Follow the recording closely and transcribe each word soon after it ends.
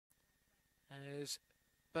as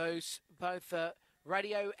both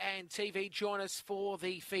radio and TV join us for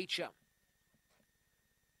the feature.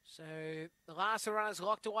 So the last of the runners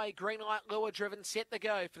locked away, green light lure driven, set to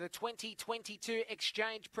go for the 2022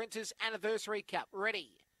 Exchange Printers Anniversary Cup.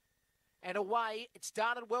 Ready. And away, it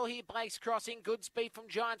started well here, Blake's Crossing. Good speed from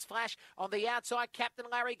Giants Flash. On the outside, Captain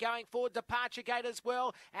Larry going forward. Departure Gate as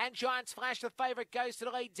well. And Giants Flash, the favourite, goes to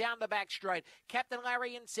the lead down the back straight. Captain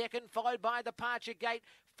Larry in second, followed by Departure Gate.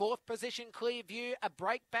 Fourth position, Clear View, a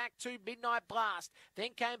break back to Midnight Blast.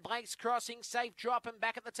 Then came Blake's Crossing, Safe Drop, and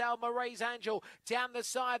back at the tail, Marie's Angel. Down the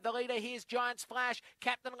side, the leader, here's Giants Flash.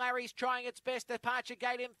 Captain Larry's trying its best, Departure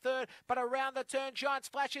Gate in third, but around the turn, Giants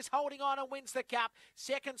Flash is holding on and wins the cup.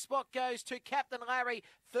 Second spot goes to Captain Larry.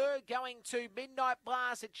 Third going to Midnight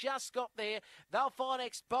Blast. It just got there. They'll follow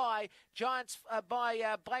next by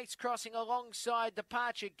Blake's Crossing alongside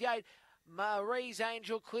Departure Gate, Marie's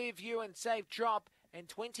Angel, Clear View, and Safe Drop. And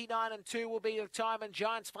 29 and 2 will be the time, and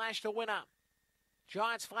Giants Flash the winner.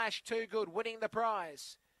 Giants Flash too good, winning the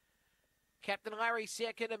prize. Captain Larry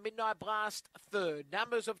second and Midnight Blast third.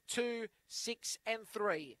 Numbers of 2, 6 and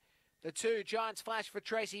 3. The 2, Giants Flash for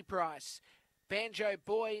Tracy Price. Banjo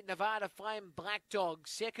Boy, Nevada Flame, Black Dog.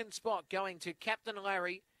 Second spot going to Captain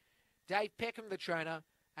Larry. Dave Peckham, the trainer.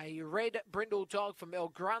 A red brindle dog from El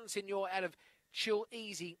Gran Senor out of Chill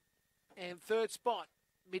Easy. And third spot,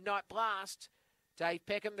 Midnight Blast. Dave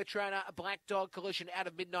Peckham, the trainer, a Black Dog Collision out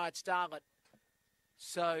of Midnight Starlet.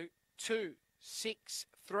 So 2, 6,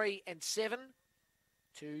 3 and 7.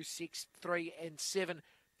 2, 6, 3 and 7.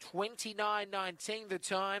 29.19 the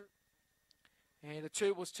time. And the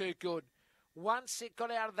 2 was too good. Once it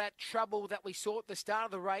got out of that trouble that we saw at the start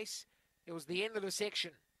of the race, it was the end of the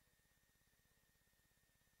section.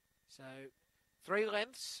 So 3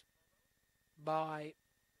 lengths by...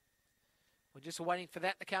 We're just waiting for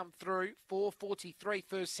that to come through. 4:43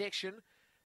 first section.